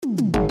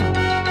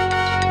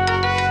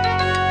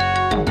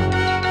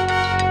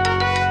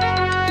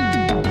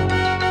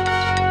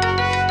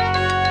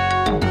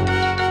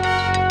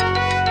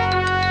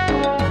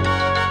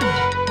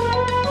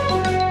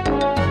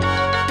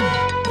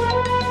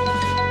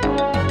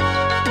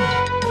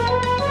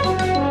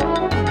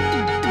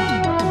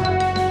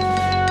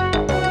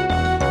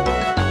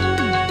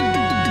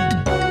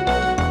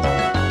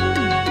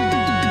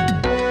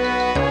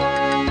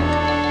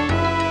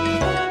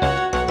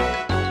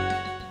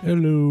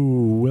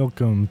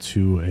Welcome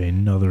to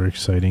another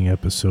exciting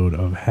episode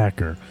of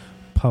Hacker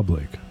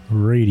Public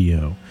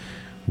Radio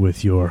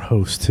with your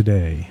host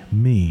today,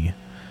 me,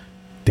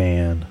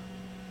 Dan,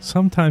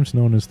 sometimes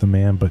known as the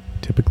man, but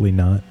typically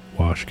not,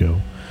 Washko,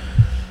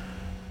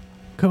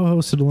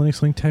 co-host of the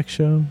Linux Link Tech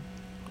Show,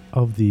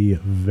 of the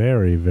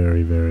very,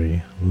 very,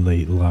 very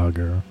late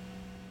logger,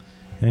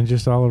 and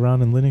just all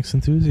around an Linux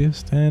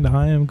enthusiast, and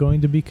I am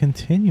going to be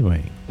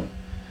continuing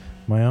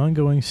my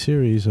ongoing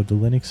series of the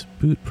Linux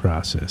boot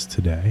process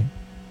today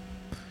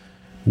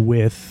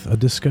with a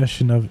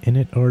discussion of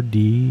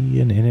Initrd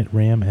and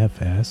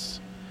Initramfs,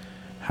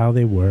 how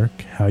they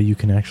work, how you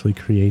can actually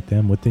create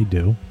them, what they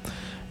do,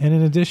 and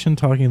in addition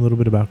talking a little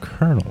bit about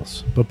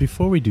kernels. But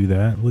before we do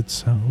that,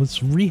 let's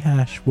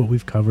rehash what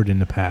we've covered in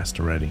the past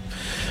already.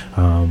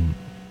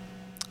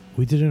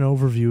 We did an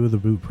overview of the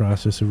boot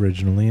process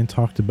originally and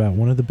talked about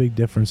one of the big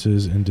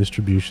differences in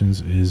distributions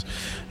is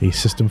a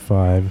System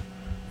 5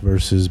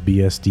 versus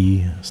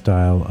BSD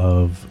style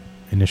of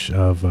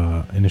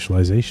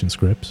initialization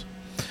scripts.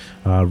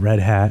 Red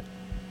Hat,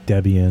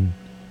 Debian,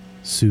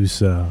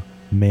 SUSE,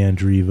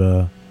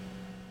 Mandriva,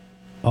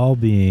 all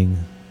being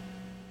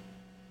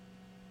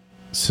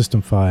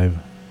System 5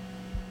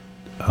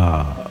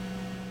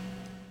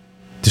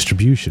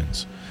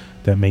 distributions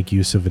that make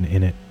use of an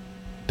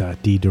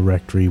init.d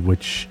directory,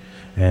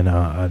 and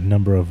a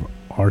number of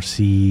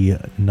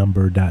rc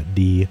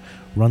number.d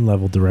run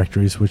level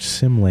directories, which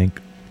symlink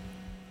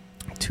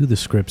to the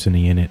scripts in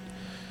the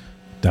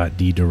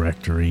init.d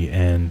directory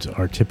and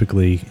are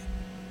typically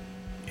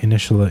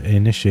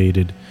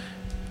initiated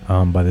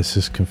by the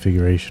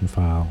sysconfiguration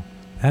file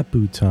at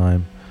boot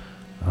time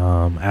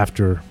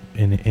after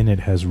init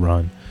has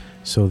run,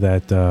 so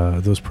that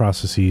those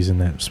processes in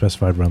that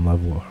specified run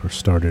level are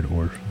started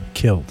or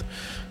killed,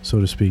 so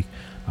to speak.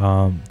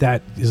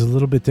 That is a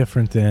little bit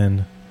different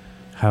than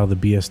how the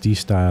BSD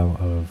style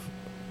of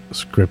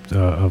script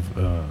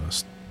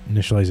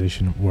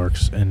initialization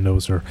works, and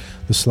those are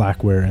the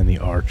Slackware and the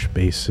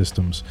Arch-based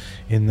systems,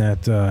 in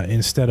that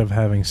instead of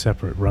having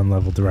separate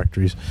run-level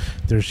directories,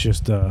 there's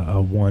just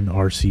a one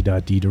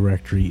rc.d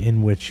directory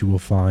in which you will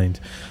find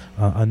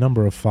a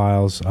number of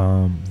files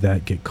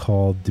that get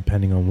called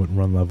depending on what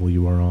run level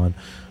you are on,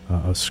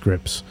 of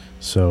scripts.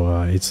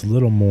 So it's a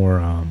little more,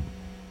 a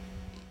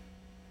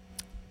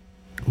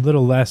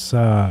little less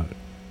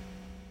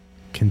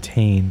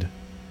contained,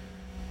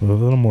 a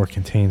little more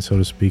contained, so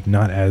to speak,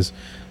 not as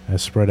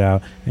spread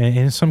out, and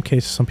in some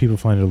cases some people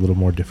find it a little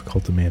more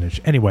difficult to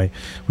manage. Anyway,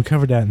 we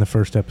covered that in the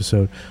first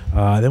episode.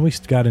 Then we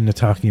got into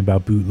talking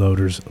about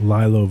bootloaders,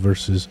 Lilo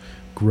versus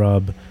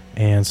Grub,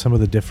 and some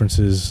of the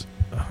differences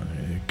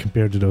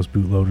compared to those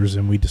bootloaders,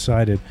 and we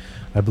decided,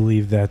 I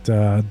believe, that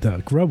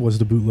the Grub was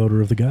the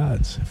bootloader of the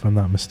gods, if I'm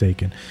not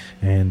mistaken,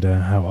 and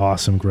how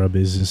awesome Grub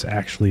is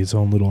actually its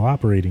own little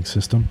operating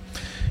system,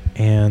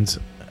 and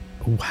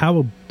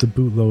how the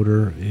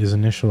bootloader is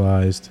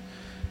initialized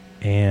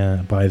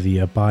and by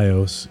the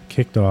BIOS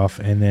kicked off,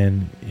 and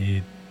then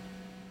it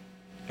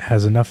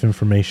has enough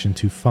information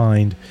to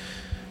find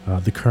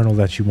the kernel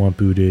that you want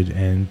booted,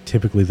 and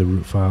typically the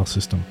root file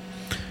system.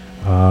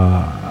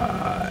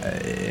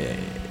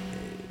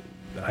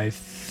 I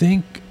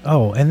think.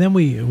 Oh, and then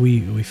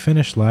we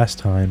finished last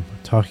time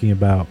talking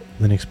about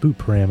Linux boot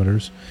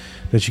parameters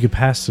that you could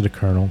pass to the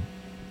kernel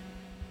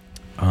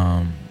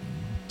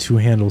to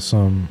handle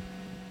some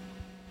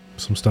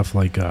stuff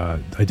like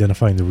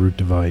identifying the root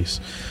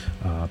device,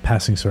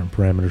 passing certain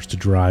parameters to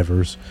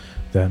drivers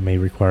that may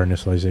require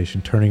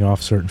initialization, turning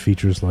off certain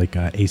features like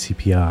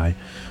ACPI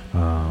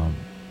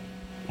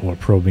or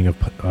probing of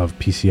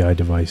PCI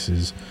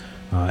devices,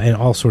 and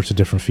all sorts of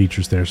different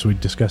features there. So we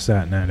discussed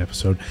that in that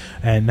episode.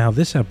 And now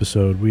this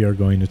episode, we are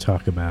going to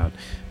talk about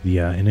the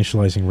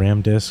initializing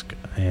RAM disk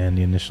and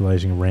the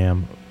initializing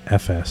RAM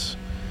FS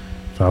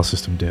file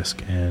system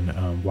disk,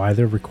 and why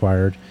they're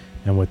required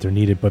and what they're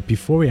needed. But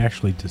before we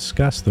actually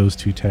discuss those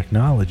two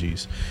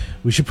technologies,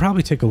 we should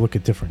probably take a look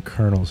at different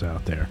kernels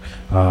out there.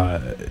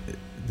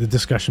 The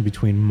discussion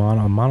between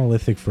a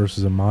monolithic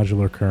versus a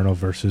modular kernel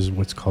versus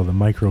what's called a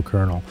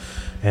microkernel,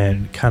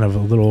 and kind of a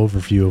little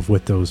overview of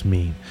what those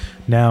mean.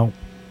 Now,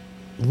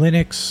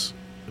 Linux,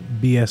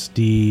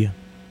 BSD,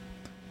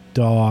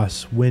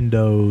 DOS,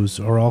 Windows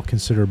are all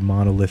considered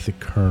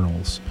monolithic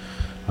kernels.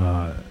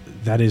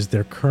 That is,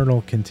 their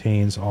kernel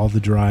contains all the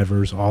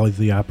drivers, all of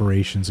the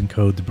operations and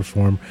code to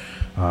perform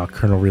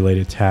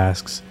kernel-related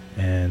tasks,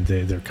 and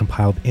they're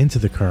compiled into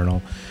the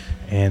kernel,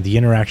 and the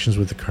interactions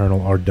with the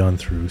kernel are done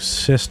through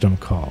system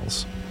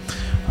calls.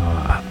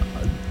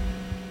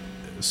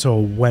 So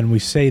when we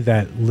say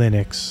that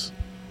Linux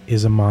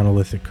is a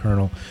monolithic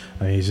kernel,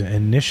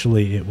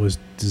 initially it was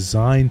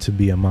designed to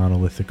be a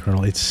monolithic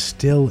kernel. It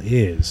still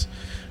is.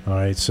 All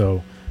right,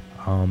 so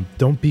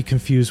don't be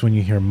confused when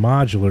you hear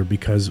modular,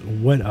 because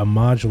what a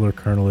modular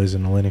kernel is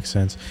in a Linux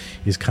sense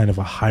is kind of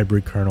a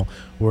hybrid kernel,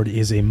 or it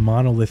is a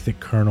monolithic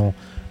kernel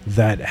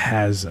that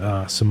has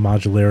some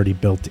modularity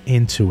built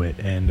into it,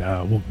 and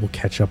we'll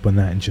catch up on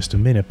that in just a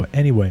minute. But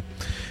anyway,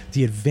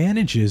 the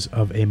advantages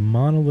of a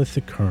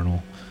monolithic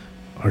kernel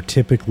are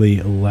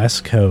typically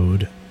less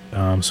code,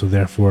 so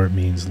therefore it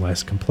means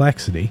less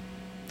complexity.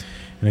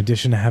 In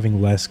addition to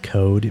having less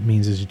code, it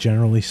means it's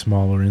generally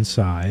smaller in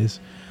size.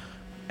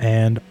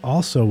 And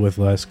also with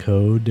less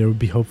code, there would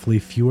be hopefully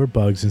fewer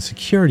bugs and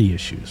security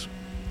issues.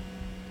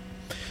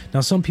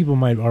 Now, some people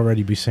might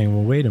already be saying,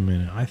 well, wait a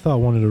minute. I thought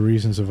one of the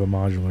reasons of a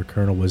modular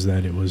kernel was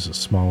that it was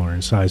smaller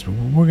in size, but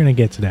we're going to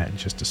get to that in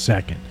just a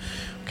second.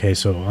 Okay,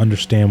 so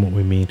understand what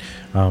we mean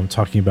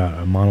talking about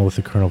a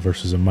monolithic kernel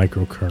versus a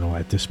microkernel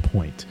at this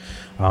point.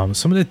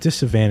 Some of the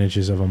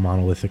disadvantages of a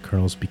monolithic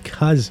kernel is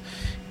because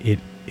it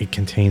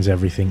contains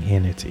everything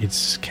in it.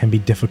 It can be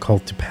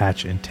difficult to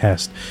patch and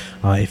test.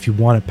 If you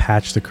want to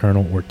patch the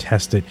kernel or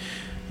test it,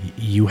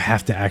 you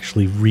have to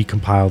actually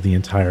recompile the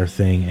entire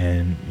thing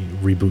and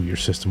reboot your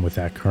system with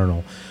that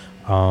kernel.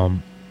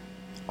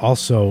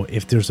 Also,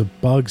 if there's a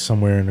bug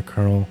somewhere in the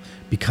kernel,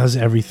 because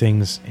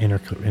everything's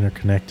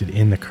interconnected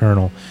in the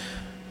kernel,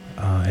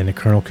 and the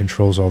kernel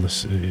controls all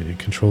this, it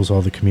controls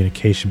all the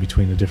communication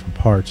between the different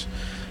parts,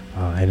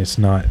 and it's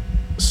not,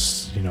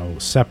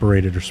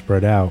 separated or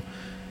spread out.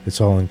 It's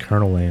all in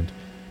kernel land.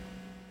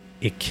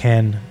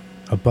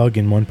 A bug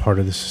in one part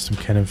of the system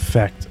can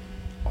infect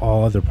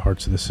all other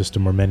parts of the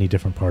system or many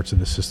different parts of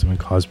the system and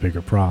cause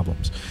bigger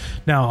problems.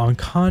 Now, on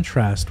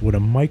contrast, what a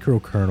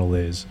microkernel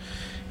is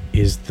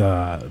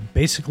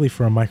basically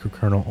for a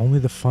microkernel, only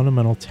the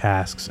fundamental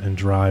tasks and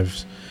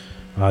drives,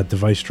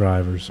 device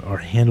drivers are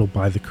handled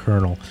by the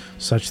kernel.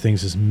 Such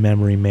things as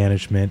memory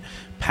management,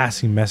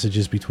 passing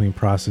messages between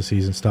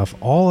processes and stuff.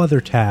 All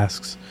other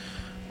tasks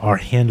are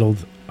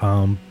handled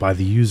by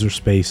the user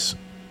space,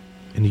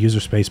 in the user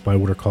space by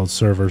what are called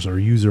servers or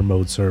user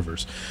mode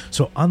servers.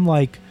 So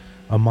unlike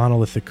a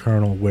monolithic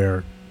kernel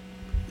where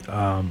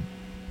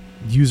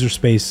user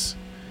space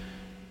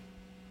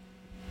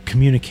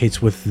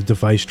communicates with the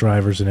device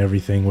drivers and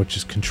everything, which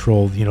is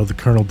controlled, the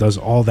kernel does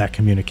all that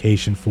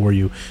communication for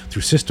you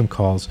through system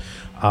calls.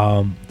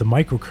 The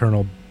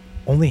microkernel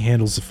only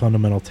handles the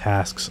fundamental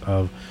tasks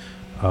of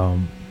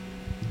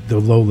the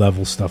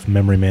low-level stuff,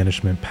 memory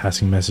management,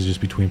 passing messages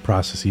between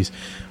processes,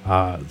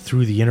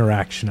 through the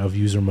interaction of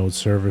user mode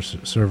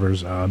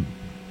servers,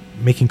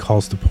 making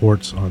calls to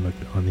ports on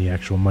the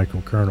actual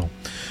microkernel.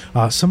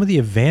 Some of the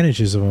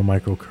advantages of a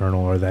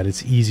microkernel are that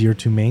it's easier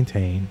to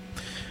maintain,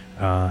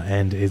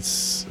 and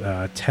its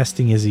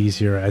testing is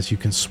easier, as you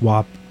can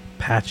swap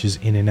patches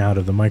in and out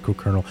of the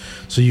microkernel,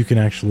 so you can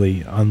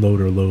actually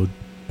unload or load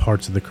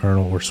parts of the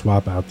kernel or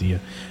swap out the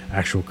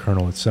actual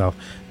kernel itself.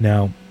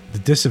 Now, the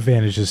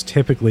disadvantage is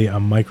typically a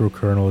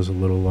microkernel is a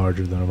little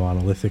larger than a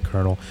monolithic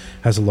kernel,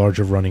 has a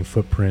larger running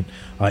footprint.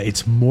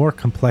 It's more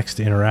complex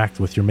to interact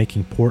with. You're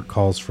making port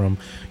calls from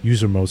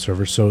user mode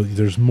servers, so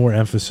there's more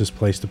emphasis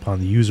placed upon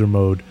the user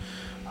mode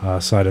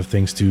side of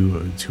things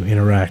to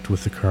interact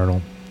with the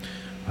kernel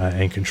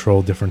and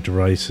control different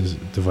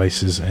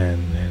devices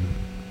and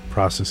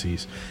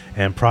processes.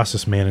 And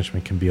process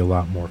management can be a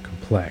lot more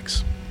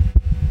complex.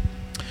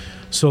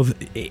 So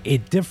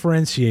it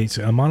differentiates.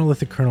 A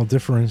monolithic kernel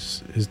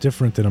is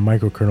different than a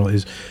microkernel.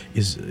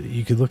 Is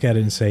you could look at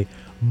it and say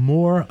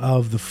more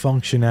of the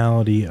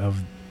functionality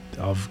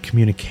of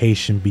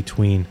communication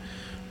between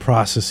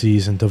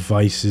processes and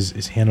devices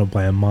is handled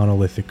by a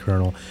monolithic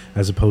kernel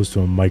as opposed to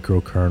a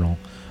microkernel.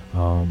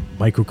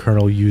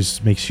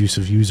 Microkernel makes use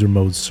of user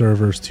mode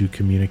servers to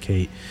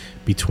communicate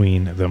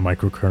between the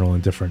microkernel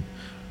and different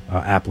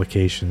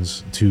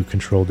applications to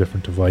control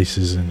different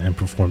devices and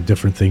perform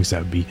different things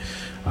that would be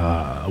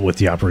what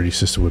the operating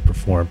system would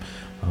perform.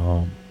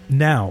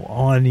 Now,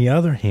 on the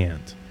other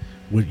hand,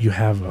 what you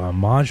have a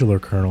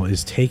modular kernel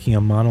is taking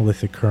a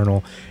monolithic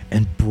kernel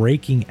and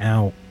breaking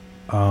out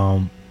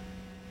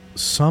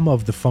some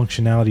of the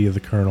functionality of the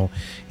kernel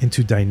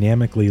into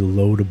dynamically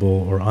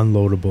loadable or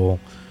unloadable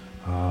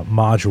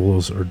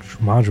modules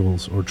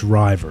or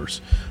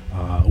drivers.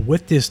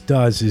 What this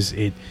does is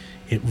it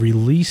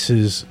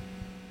releases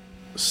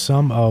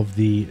some of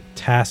the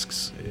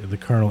tasks of the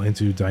kernel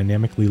into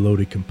dynamically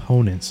loaded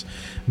components,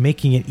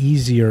 making it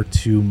easier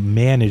to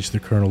manage the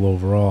kernel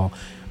overall.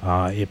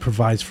 It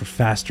provides for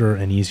faster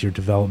and easier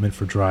development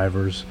for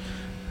drivers,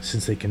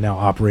 since they can now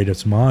operate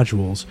as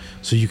modules,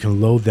 so you can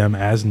load them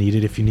as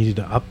needed. If you needed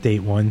to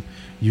update one,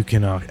 you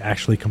can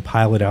actually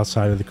compile it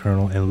outside of the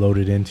kernel and load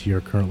it into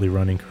your currently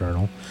running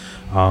kernel.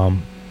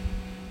 And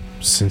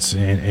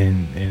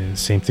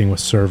same thing with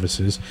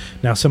services.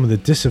 Now, some of the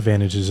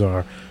disadvantages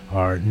are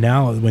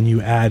now when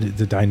you add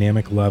the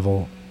dynamic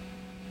level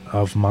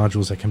of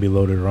modules that can be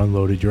loaded or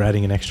unloaded, you're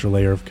adding an extra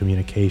layer of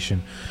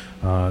communication.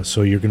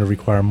 So you're going to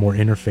require more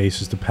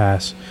interfaces to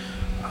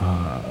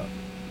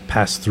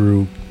pass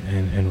through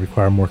and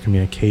require more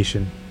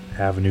communication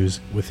avenues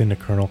within the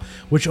kernel,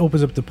 which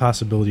opens up the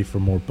possibility for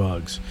more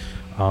bugs.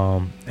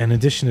 In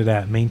addition to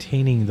that,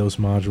 maintaining those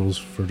modules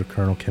for the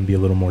kernel can be a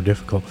little more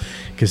difficult,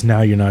 because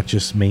now you're not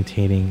just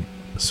maintaining,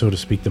 so to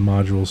speak, the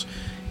modules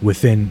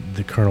within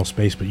the kernel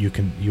space, but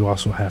you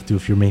also have to,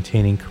 if you're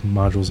maintaining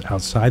modules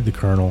outside the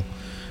kernel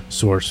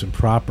source and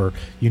proper,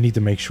 you need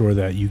to make sure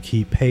that you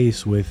keep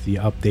pace with the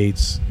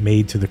updates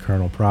made to the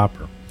kernel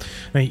proper.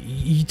 Now,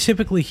 you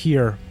typically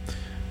hear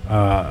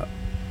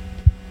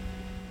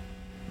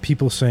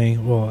people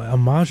saying, well, a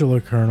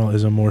modular kernel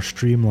is a more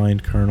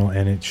streamlined kernel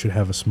and it should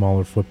have a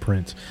smaller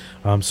footprint.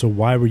 So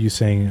why were you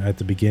saying at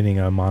the beginning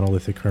a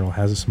monolithic kernel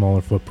has a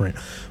smaller footprint?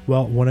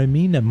 Well, what I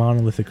mean that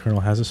monolithic kernel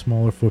has a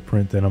smaller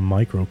footprint than a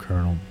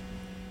microkernel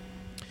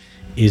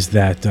is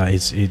that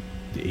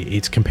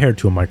it's compared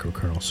to a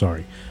microkernel,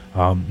 sorry.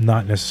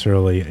 Not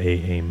necessarily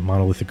a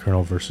monolithic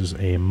kernel versus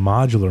a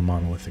modular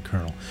monolithic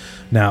kernel.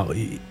 Now,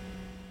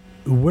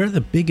 where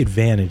the big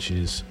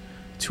advantages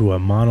to a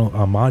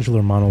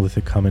modular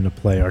monolithic come into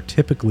play are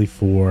typically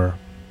for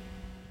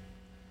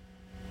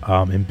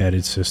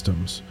embedded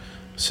systems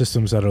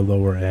that are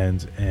lower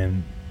end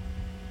and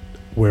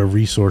where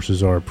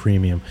resources are a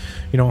premium.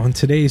 You know, on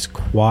today's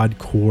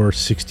quad-core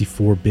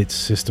 64-bit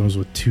systems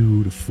with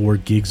 2 to 4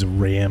 gigs of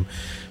RAM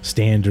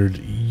standard,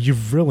 you're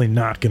really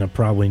not going to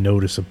probably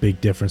notice a big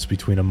difference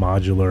between a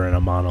modular and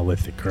a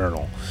monolithic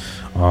kernel.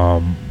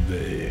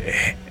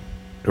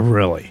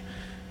 Really.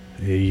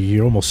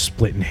 You're almost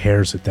splitting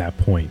hairs at that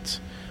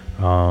point.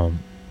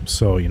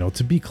 So, you know,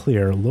 to be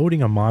clear,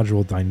 loading a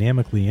module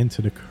dynamically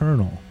into the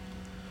kernel,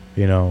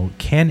 you know,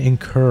 can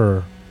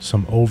incur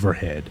some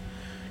overhead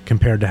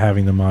compared to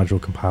having the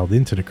module compiled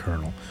into the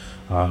kernel,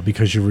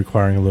 because you're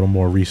requiring a little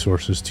more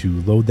resources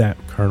to load that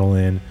kernel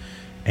in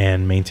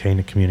and maintain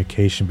the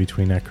communication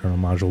between that kernel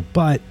module.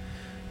 But,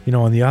 you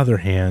know, on the other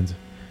hand,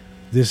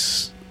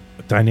 this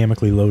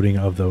dynamically loading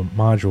of the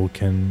module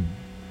can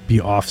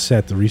be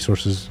offset, the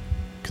resources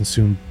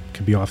consumed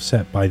can be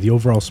offset by the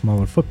overall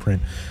smaller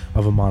footprint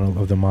of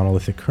the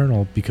monolithic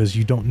kernel, because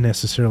you don't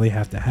necessarily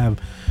have to have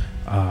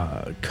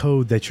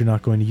code that you're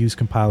not going to use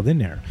compiled in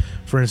there.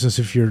 For instance,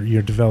 if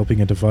you're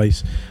developing a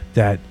device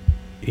that,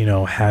 you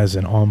know, has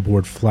an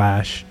onboard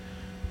flash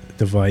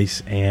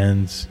device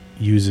and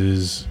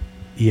uses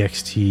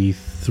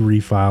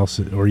ext3 files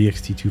or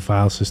ext2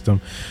 file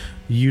system,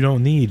 you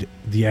don't need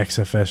the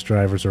XFS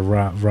drivers or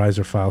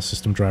riser file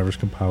system drivers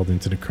compiled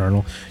into the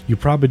kernel. You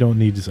probably don't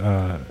need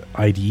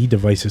IDE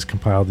devices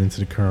compiled into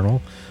the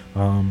kernel.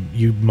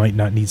 You might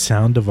not need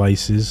sound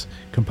devices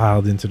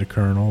compiled into the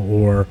kernel,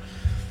 or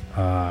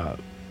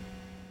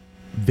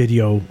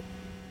video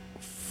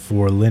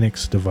for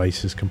Linux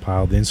devices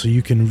compiled in. So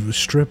you can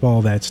strip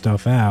all that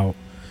stuff out,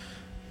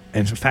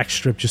 and in fact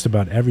strip just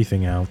about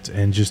everything out,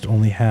 and just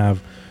only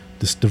have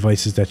the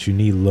devices that you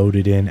need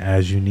loaded in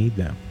as you need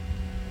them.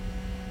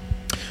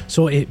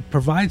 So it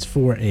provides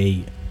for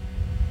a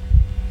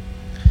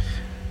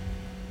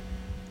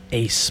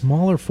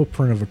smaller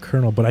footprint of a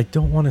kernel, but I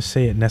don't want to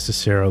say it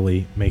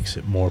necessarily makes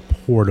it more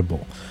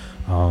portable.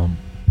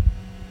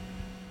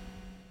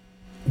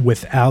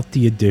 Without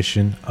the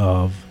addition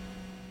of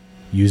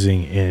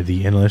using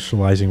the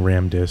initializing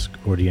RAM disk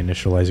or the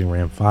initializing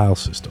RAM file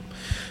system.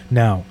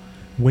 Now,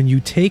 when you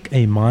take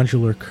a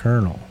modular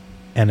kernel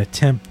and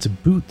attempt to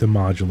boot the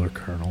modular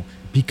kernel,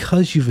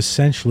 because you've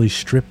essentially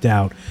stripped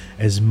out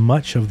as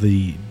much of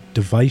the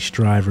device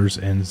drivers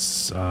and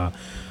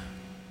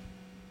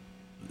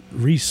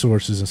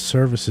resources and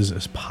services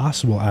as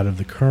possible out of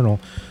the kernel,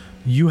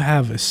 you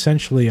have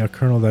essentially a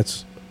kernel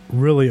that's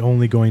really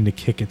only going to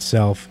kick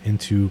itself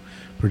into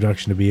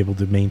production to be able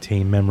to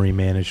maintain memory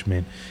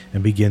management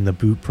and begin the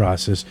boot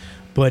process.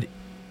 But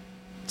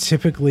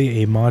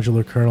typically a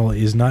modular kernel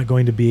is not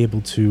going to be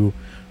able to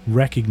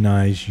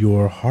recognize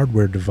your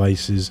hardware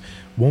devices,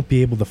 won't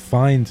be able to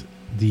find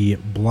the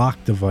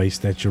block device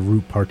that your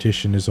root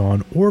partition is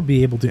on, or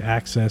be able to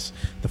access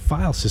the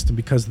file system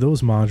because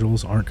those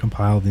modules aren't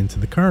compiled into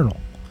the kernel.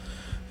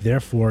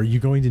 Therefore, you're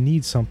going to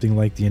need something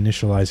like the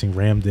initializing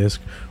RAM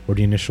disk or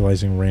the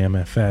initializing RAM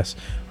FS.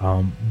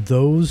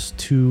 Those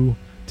two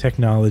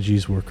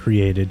technologies were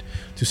created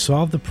to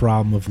solve the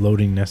problem of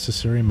loading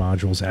necessary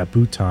modules at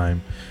boot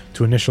time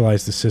to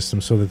initialize the system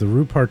so that the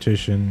root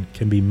partition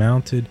can be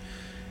mounted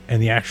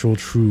and the actual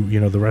true, you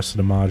know, the rest of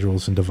the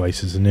modules and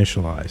devices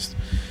initialized.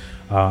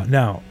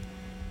 Now,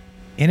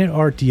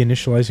 Initrd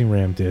deinitializing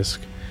RAM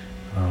disk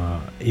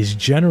is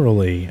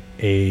generally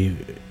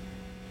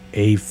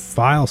a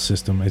file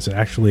system. It's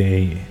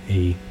actually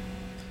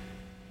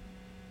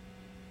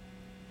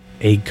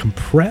a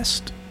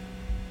compressed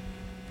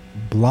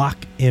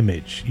block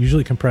image,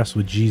 usually compressed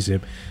with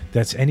gzip,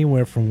 that's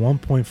anywhere from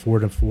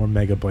 1.4 to 4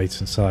 megabytes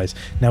in size.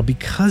 Now,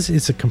 because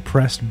it's a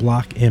compressed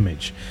block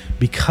image,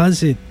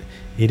 because it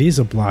is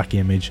a block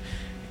image,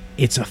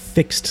 it's a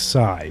fixed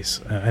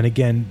size, and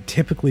again,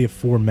 typically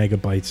 4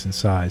 megabytes in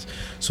size.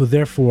 So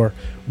therefore,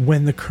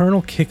 when the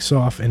kernel kicks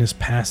off and is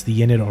past the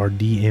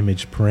Initrd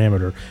image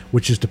parameter,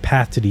 which is the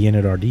path to the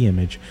Initrd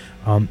image,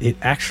 it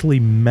actually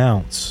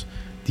mounts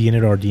the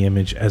Initrd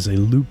image as a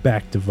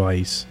loopback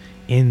device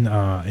in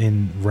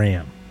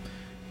RAM.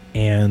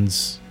 And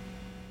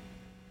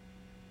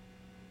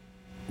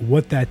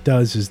what that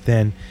does is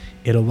then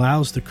it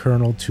allows the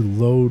kernel to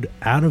load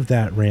out of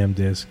that RAM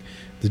disk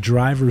the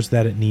drivers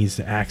that it needs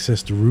to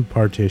access the root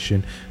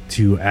partition,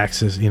 to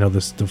access, you know,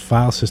 the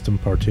file system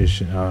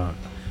partition,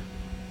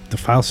 the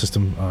file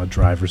system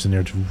drivers in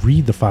there to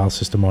read the file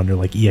system under,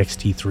 like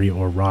ext3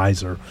 or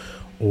riser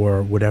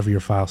or whatever your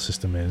file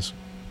system is.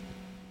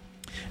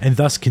 and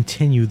thus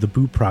continue the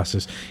boot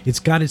process. It's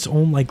got its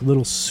own like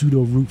little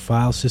pseudo root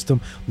file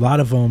system. A lot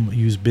of them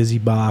use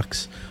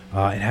BusyBox.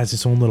 It has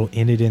its own little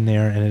init in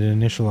there, and it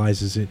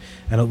initializes it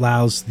and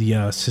allows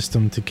the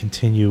system to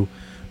continue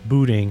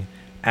booting,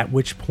 at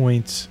which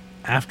point,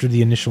 after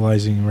the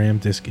initializing RAM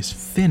disk is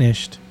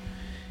finished,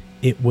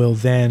 it will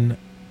then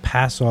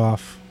pass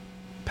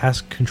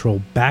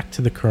control back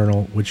to the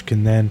kernel, which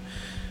can then,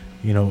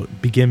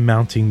 begin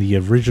mounting the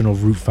original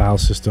root file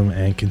system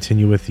and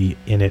continue with the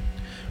init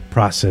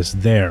process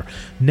there.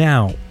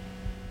 Now,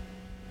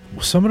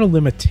 some of the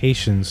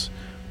limitations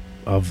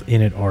of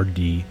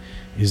Initrd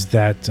is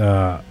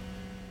that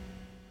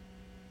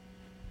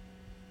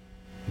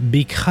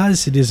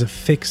because it is a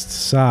fixed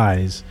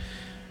size,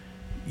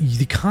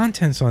 the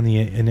contents on the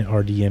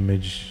Initrd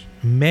image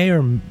may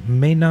or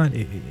may not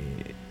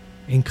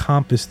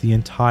encompass the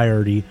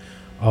entirety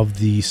of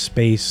the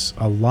space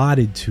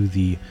allotted to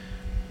the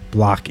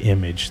block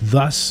image.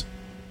 Thus,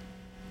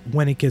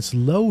 when it gets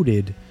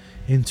loaded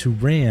into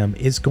RAM,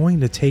 it's going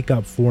to take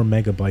up 4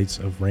 megabytes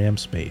of RAM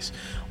space.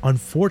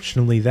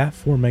 Unfortunately, that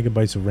 4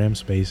 megabytes of RAM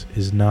space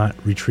is not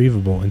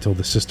retrievable until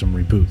the system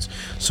reboots.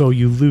 So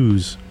you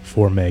lose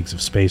 4 megs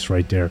of space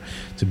right there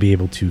to be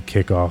able to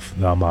kick off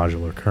the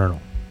modular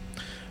kernel.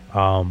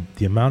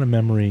 The amount of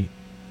memory,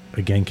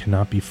 again,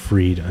 cannot be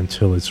freed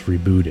until it's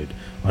rebooted,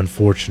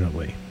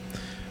 unfortunately.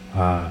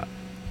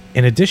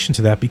 In addition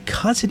to that,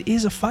 because it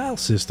is a file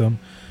system,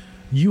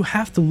 you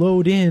have to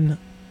load in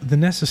the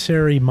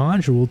necessary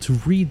module to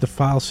read the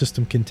file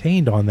system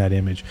contained on that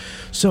image.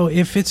 So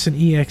if it's an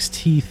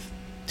ext2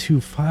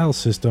 file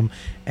system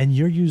and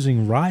you're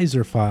using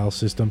Riser file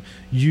system,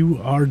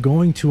 you are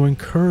going to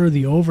incur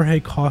the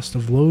overhead cost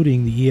of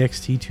loading the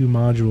ext2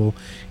 module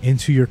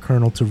into your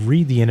kernel to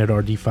read the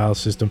Initrd file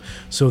system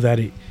so that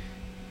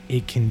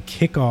it can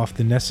kick off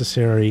the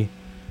necessary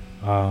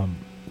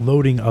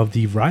loading of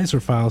the Riser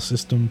file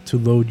system to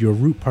load your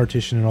root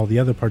partition and all the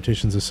other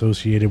partitions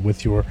associated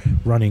with your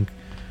running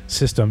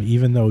system.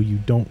 Even though you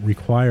don't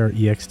require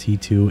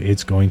ext2,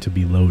 it's going to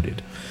be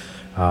loaded.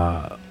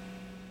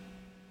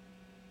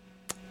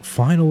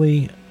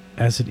 Finally,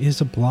 as it is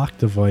a block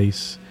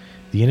device,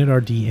 the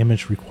Initrd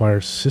image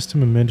requires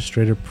system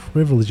administrator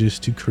privileges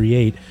to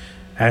create,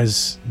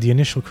 as the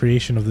initial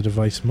creation of the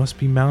device must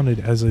be mounted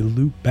as a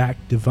loopback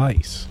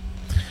device.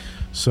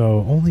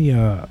 So only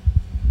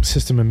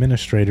system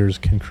administrators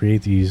can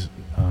create these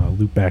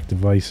loopback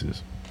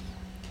devices.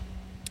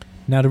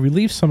 Now, to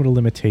relieve some of the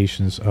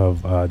limitations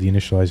of the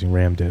initializing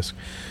RAM disk,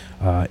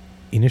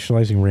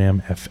 initializing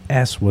RAM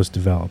FS was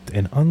developed,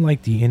 and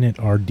unlike the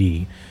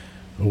Initrd,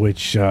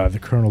 which the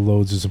kernel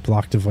loads as a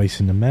block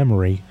device into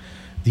memory,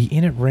 the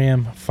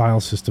Initram file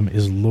system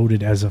is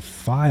loaded as a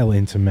file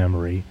into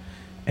memory,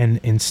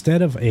 and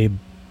instead of a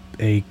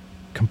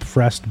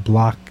compressed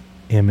block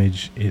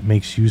image, it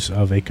makes use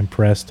of a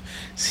compressed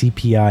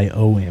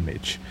CPIO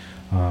image.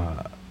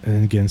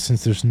 And again,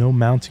 since there's no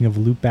mounting of a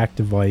loopback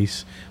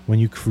device, when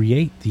you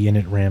create the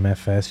Initram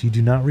FS, you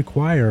do not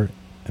require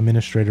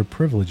administrator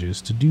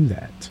privileges to do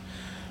that.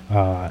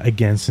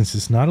 Again, since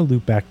it's not a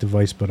loopback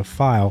device but a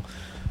file,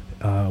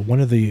 one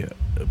of the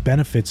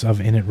benefits of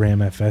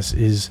Initram FS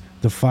is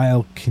the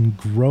file can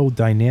grow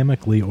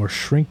dynamically or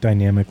shrink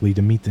dynamically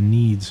to meet the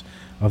needs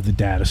of the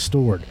data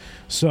stored.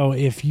 So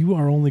if you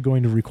are only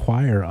going to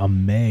require a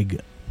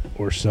meg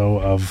or so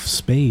of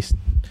space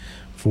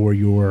for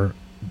your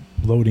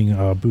loading,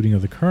 booting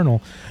of the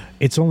kernel,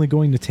 it's only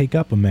going to take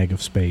up a meg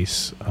of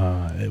space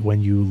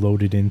when you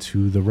load it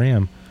into the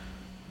RAM,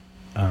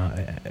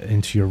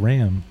 into your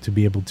RAM, to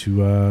be able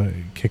to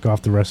kick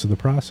off the rest of the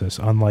process,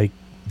 unlike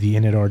the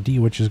Initrd,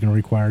 which is going to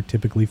require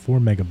typically 4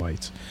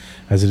 megabytes,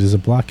 as it is a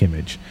block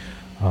image.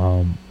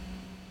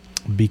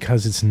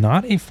 Because it's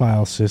not a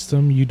file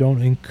system, you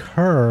don't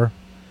incur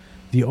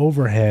the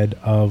overhead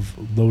of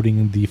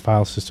loading the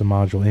file system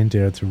module in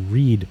there to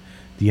read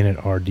the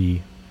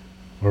Initrd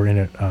or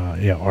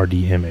RD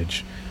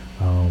image.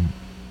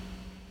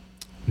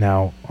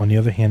 Now, on the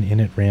other hand,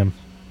 Initram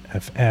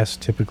FS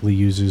typically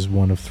uses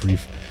one of 3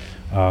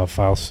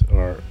 files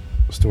or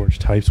storage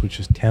types, which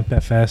is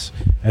TempFS,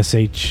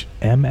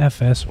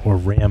 SHMFS, or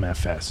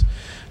RAMFS.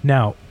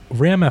 Now,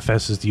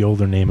 RAMFS is the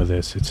older name of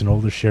this. It's an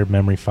older shared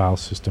memory file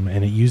system,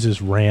 and it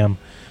uses RAM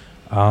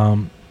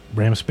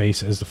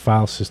space as the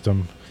file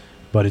system,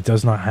 but it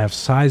does not have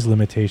size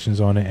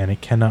limitations on it, and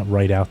it cannot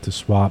write out to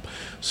swap.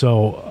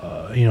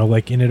 So,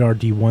 like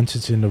Initrd, once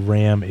it's in the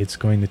RAM, it's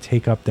going to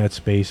take up that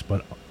space,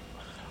 but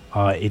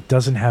it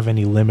doesn't have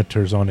any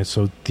limiters on it.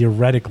 So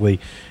theoretically,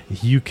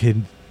 you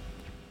could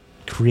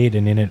create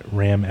an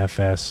Initram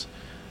FS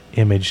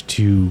image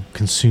to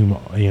consume,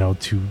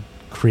 to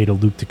create a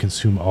loop to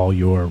consume all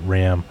your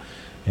RAM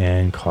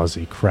and cause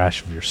a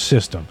crash of your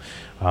system.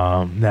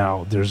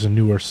 Now, there's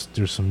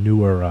some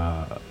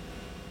newer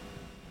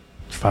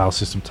file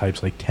system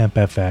types like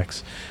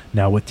TempFX.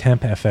 Now, what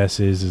TempFS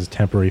is a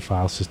temporary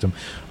file system.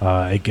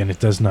 Again, it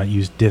does not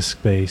use disk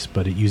space,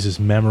 but it uses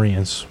memory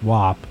and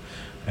swap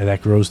and that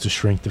grows to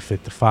shrink to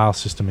fit the file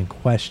system in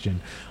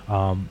question.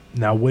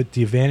 Now, what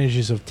the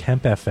advantages of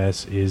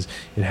TempFS is,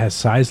 it has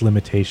size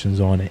limitations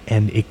on it,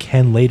 and it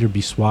can later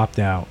be swapped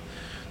out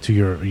to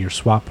your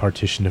swap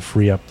partition to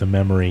free up the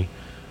memory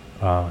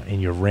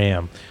in your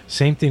RAM.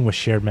 Same thing with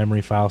shared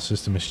memory file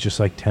system. It's just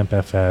like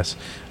TempFS,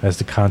 as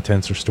the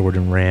contents are stored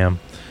in RAM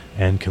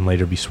and can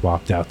later be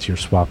swapped out to your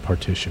swap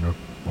partition, or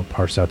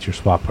parsed out to your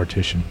swap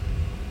partition.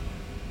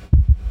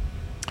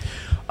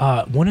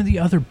 One of the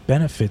other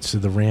benefits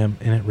of the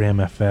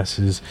Initramfs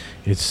is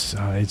it's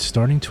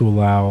starting to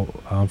allow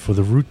for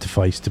the root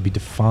device to be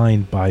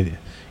defined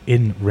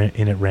in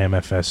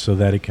Initramfs, so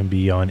that it can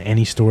be on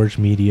any storage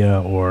media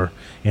or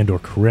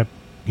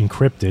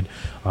encrypted.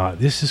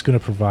 This is going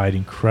to provide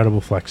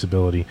incredible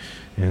flexibility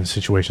in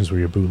situations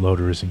where your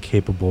bootloader is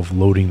incapable of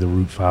loading the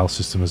root file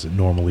system as it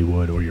normally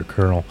would, or your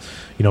kernel,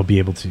 be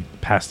able to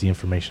pass the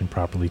information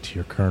properly to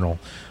your kernel.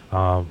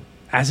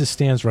 As it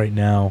stands right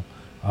now,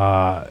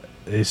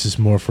 this is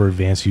more for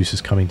advanced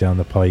uses coming down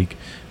the pike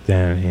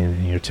than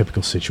in your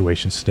typical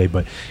situations today,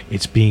 but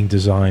it's being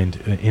designed,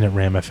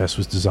 Initramfs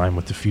was designed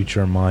with the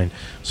future in mind,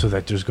 so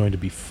that there's going to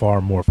be far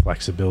more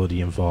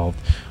flexibility involved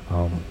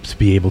to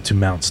be able to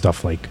mount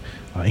stuff like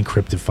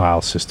encrypted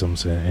file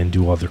systems and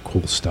do other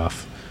cool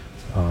stuff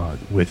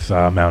with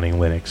mounting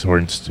Linux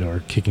or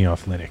kicking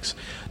off Linux.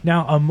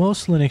 Now, on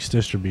most Linux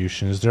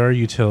distributions, there are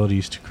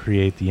utilities to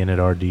create the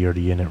Initrd or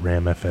the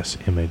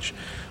Initramfs image,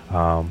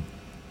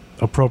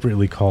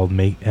 appropriately called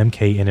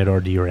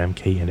mk-initrd or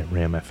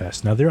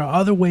mk-initramfs. Now, there are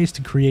other ways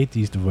to create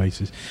these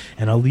devices,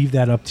 and I'll leave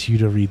that up to you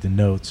to read the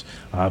notes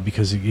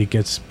because it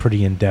gets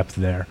pretty in-depth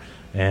there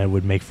and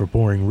would make for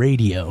boring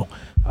radio,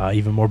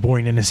 even more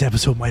boring than this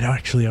episode might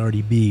actually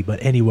already be.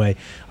 But anyway,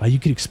 you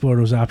could explore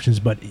those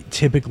options, but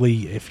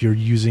typically if you're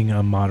using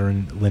a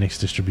modern Linux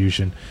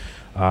distribution,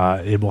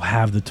 it will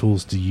have the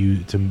tools to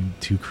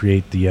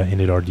create the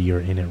Initrd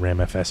or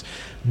Initramfs.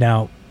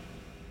 Now,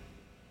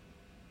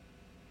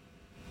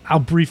 I'll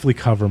briefly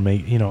cover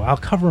I'll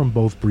cover them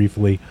both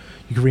briefly.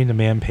 You can read the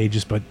man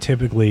pages, but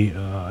typically,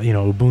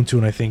 Ubuntu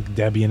and I think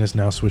Debian has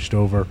now switched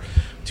over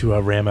to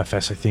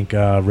RamFS. I think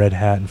Red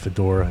Hat and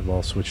Fedora have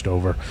all switched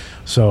over.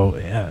 So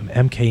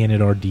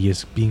mk-initrd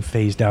is being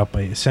phased out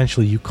by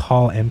essentially you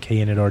call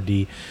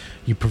mk-initrd,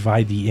 you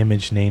provide the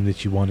image name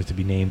that you want it to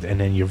be named, and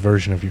then your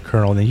version of your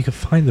kernel. And then you can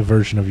find the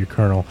version of your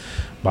kernel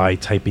by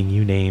typing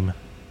uname,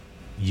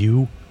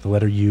 the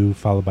letter U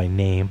followed by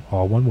name,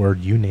 all one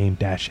word,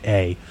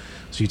 uname-a.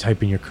 So you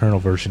type in your kernel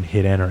version,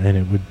 hit enter, and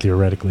it would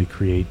theoretically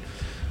create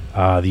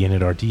the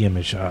Initrd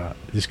image.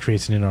 This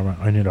creates an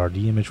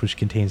Initrd image which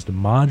contains the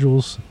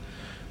modules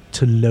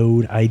to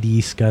load ID,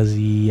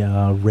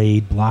 SCSI,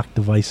 RAID, block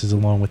devices,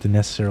 along with the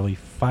necessary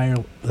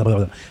file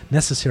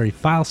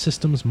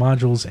systems,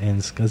 modules,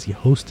 and SCSI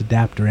host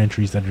adapter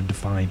entries that are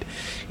defined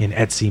in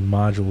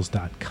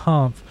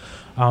etcmodules.conf.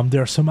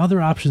 There are some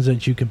other options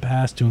that you can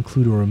pass to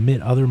include or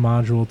omit other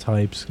module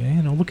types.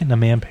 Look at the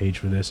man page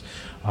for this.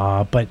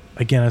 But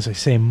again, as I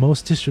say,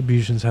 most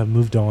distributions have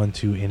moved on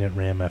to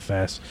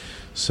Initramfs.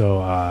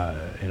 So,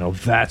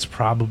 that's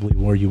probably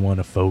where you want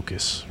to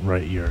focus,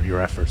 right, your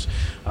efforts.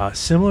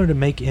 Similar to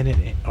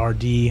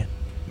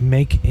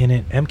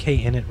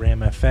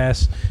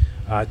mk-initramfs,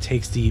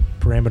 takes the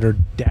parameter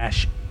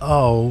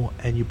 -o,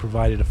 and you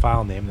provided a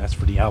file name. That's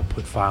for the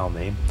output file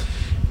name.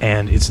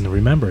 And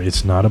remember,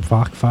 it's not a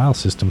VOC file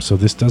system, so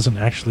this doesn't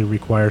actually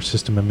require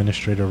system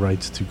administrator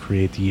rights to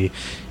create the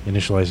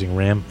initializing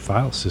RAM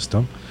file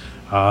system.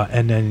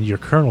 And then your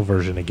kernel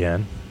version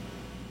again.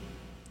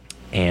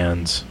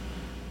 And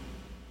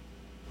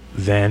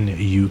then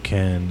you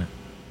can,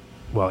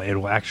 it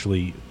will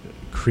actually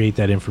create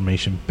that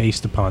information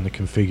based upon the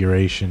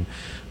configuration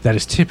that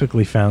is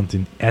typically found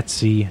in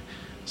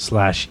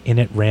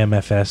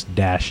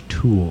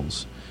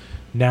etc/initramfs-tools.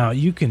 Now,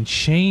 you can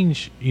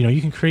change,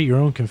 you can create your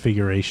own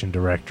configuration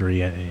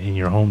directory in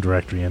your home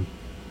directory and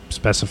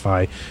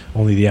specify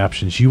only the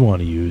options you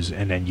want to use,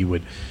 and then you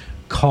would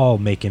call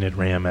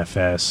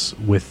make-initramfs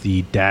with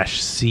the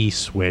 -c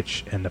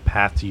switch and the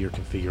path to your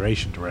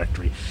configuration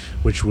directory,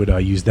 which would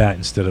use that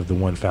instead of the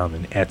one found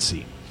in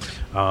etc.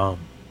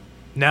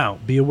 Now,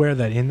 be aware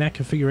that in that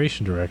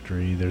configuration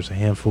directory, there's a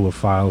handful of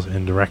files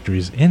and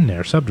directories in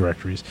there,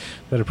 subdirectories,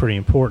 that are pretty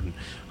important.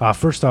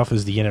 First off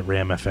is the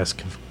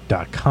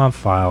initramfs.conf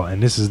file,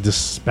 and this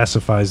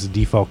specifies the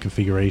default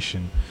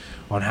configuration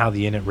on how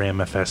the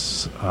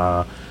Initramfs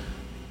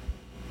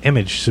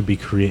image should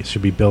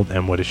be built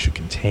and what it should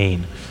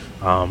contain,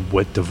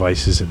 what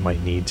devices it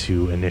might need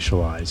to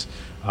initialize.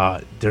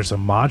 There's a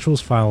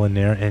modules file in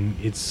there, and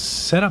it's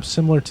set up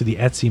similar to the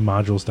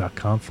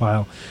etcmodules.conf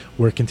file,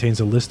 where it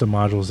contains a list of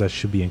modules that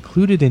should be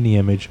included in the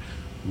image,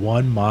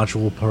 one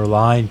module per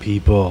line,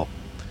 people.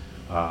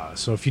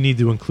 So if you need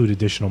to include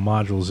additional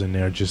modules in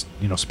there, just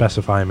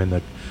specify them in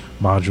the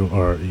module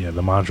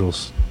the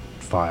modules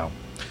file.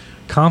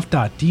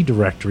 Conf.d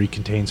directory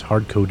contains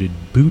hard-coded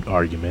boot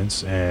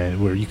arguments,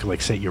 and where you can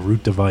set your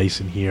root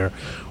device in here,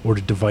 or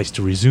the device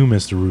to resume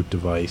as the root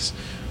device.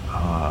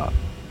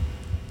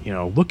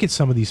 Look at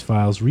some of these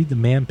files, read the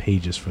man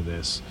pages for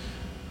this.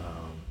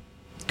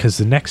 because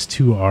the next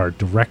two are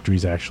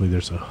directories, actually.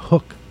 There's a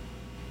hook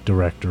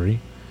directory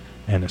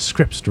and a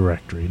scripts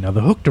directory. Now,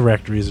 the hook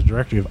directory is a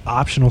directory of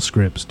optional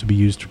scripts to be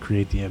used to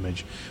create the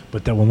image,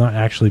 but that will not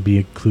actually be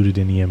included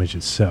in the image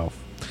itself.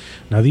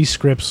 Now, these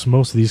scripts,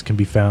 most of these can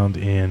be found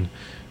in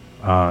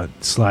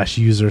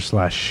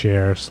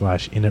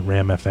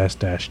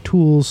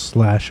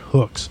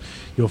 /user/share/initramfs-tools/hooks.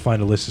 You'll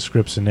find a list of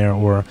scripts in there,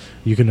 or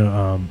you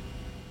can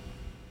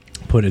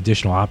put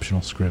additional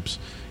optional scripts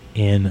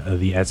in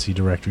the etc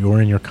directory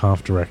or in your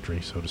conf directory,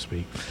 so to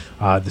speak.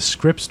 The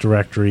scripts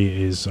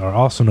directory are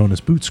also known as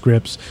boot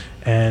scripts,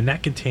 and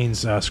that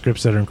contains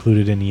scripts that are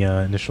included in the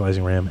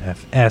initializing RAM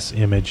FS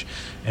image,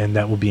 and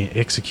that will be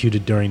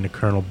executed during the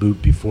kernel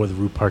boot before the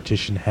root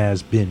partition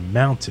has been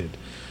mounted.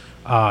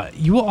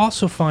 You will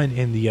also find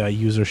in the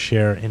user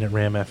share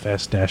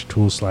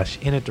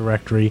initramfs-tools/init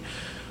directory,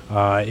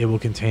 it will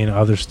contain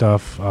other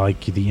stuff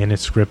like the init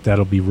script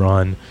that'll be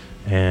run,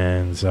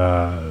 and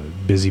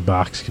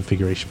busybox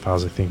configuration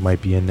files I think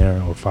might be in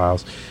there, or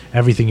files.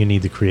 Everything you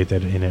need to create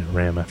that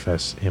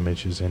initramfs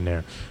image is in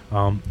there.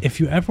 If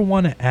you ever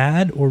want to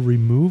add or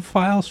remove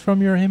files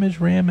from your image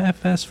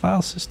ramfs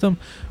file system,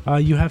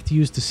 you have to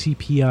use the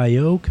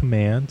cpio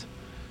command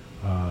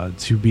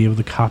to be able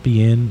to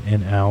copy in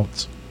and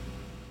out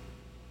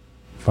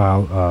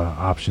file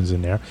options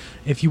in there.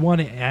 If you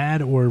want to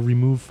add or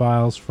remove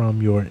files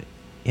from your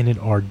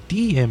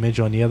Initrd image,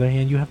 on the other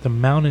hand, you have to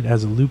mount it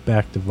as a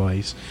loopback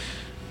device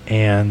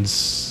and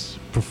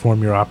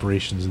perform your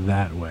operations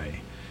that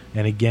way.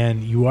 And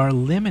again, you are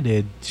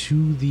limited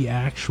to the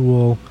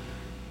actual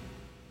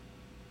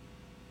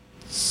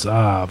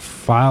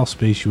file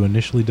space you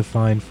initially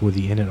defined for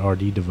the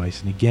Initrd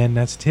device. And again,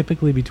 that's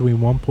typically between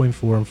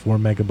 1.4 and 4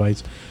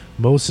 megabytes.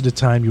 Most of the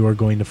time you are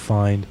going to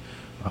find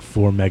a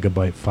 4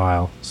 megabyte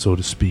file, so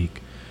to speak.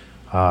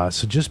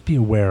 So just be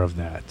aware of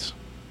that.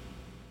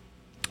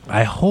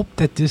 I hope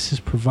that this has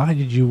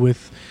provided you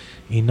with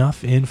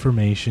enough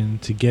information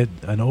to get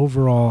an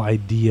overall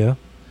idea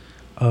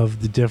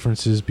of the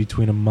differences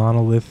between a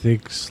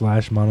monolithic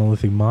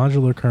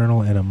modular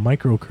kernel and a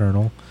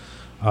microkernel.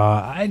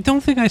 I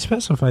don't think I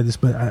specified this,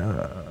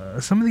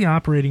 but some of the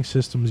operating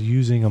systems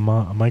using a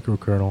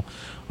microkernel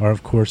are,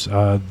 of course,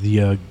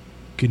 the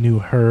GNU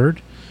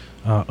Herd.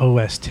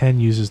 OS 10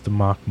 uses the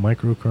Mach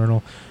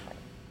microkernel,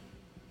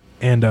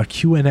 and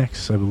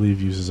QNX, I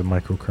believe, uses a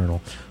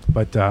microkernel.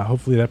 But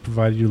hopefully that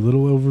provided you a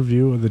little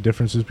overview of the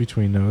differences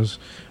between those.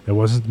 It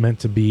wasn't meant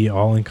to be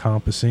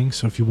all-encompassing,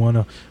 so if you want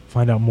to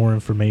find out more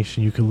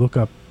information, you can look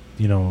up,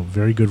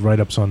 very good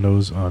write-ups on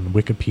those on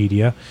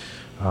Wikipedia.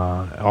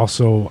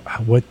 Also,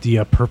 what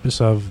the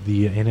purpose of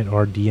the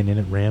Initrd and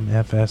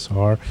Initramfs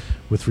are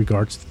with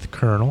regards to the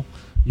kernel.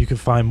 You can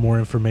find more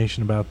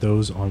information about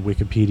those on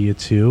Wikipedia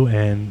too,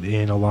 and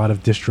in a lot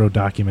of distro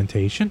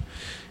documentation,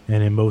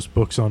 and in most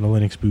books on the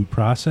Linux boot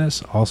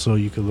process. Also,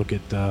 you can look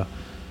at,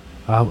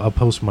 I'll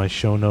post my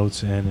show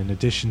notes, and in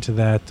addition to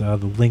that, the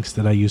links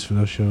that I use for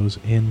those shows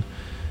in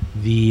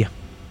the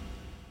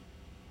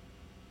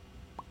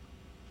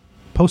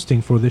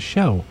posting for this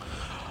show.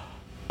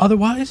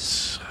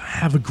 Otherwise,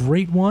 have a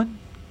great one.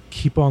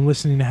 Keep on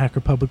listening to Hacker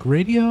Public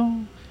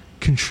Radio.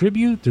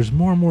 Contribute. There's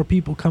more and more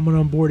people coming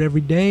on board every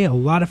day. A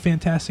lot of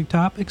fantastic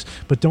topics,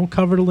 but don't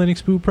cover the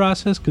Linux boot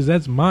process, because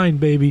that's mine,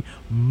 baby.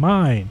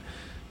 Mine.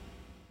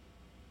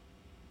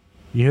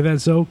 You hear that,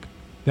 Zoke?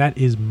 That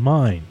is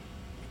mine.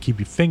 Keep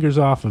your fingers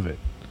off of it.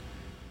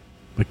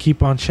 But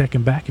keep on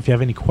checking back. If you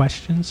have any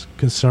questions,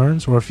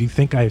 concerns, or if you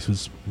think I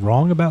was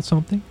wrong about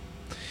something,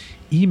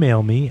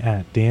 email me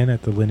at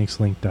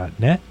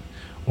dan@thelinuxlink.net,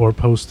 or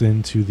post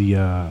into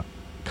the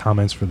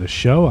comments for the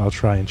show. I'll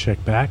try and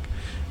check back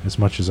as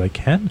much as I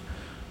can.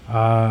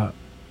 And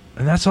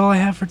that's all I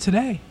have for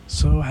today.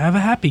 So have a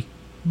happy.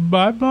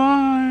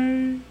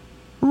 Bye-bye.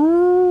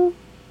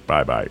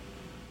 Bye-bye.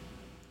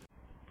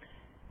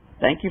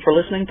 Thank you for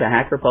listening to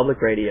Hacker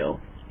Public Radio.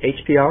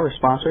 HPR is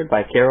sponsored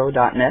by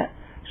Caro.net,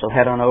 so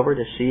head on over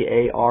to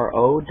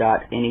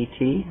caro.net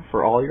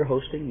for all your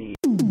hosting needs.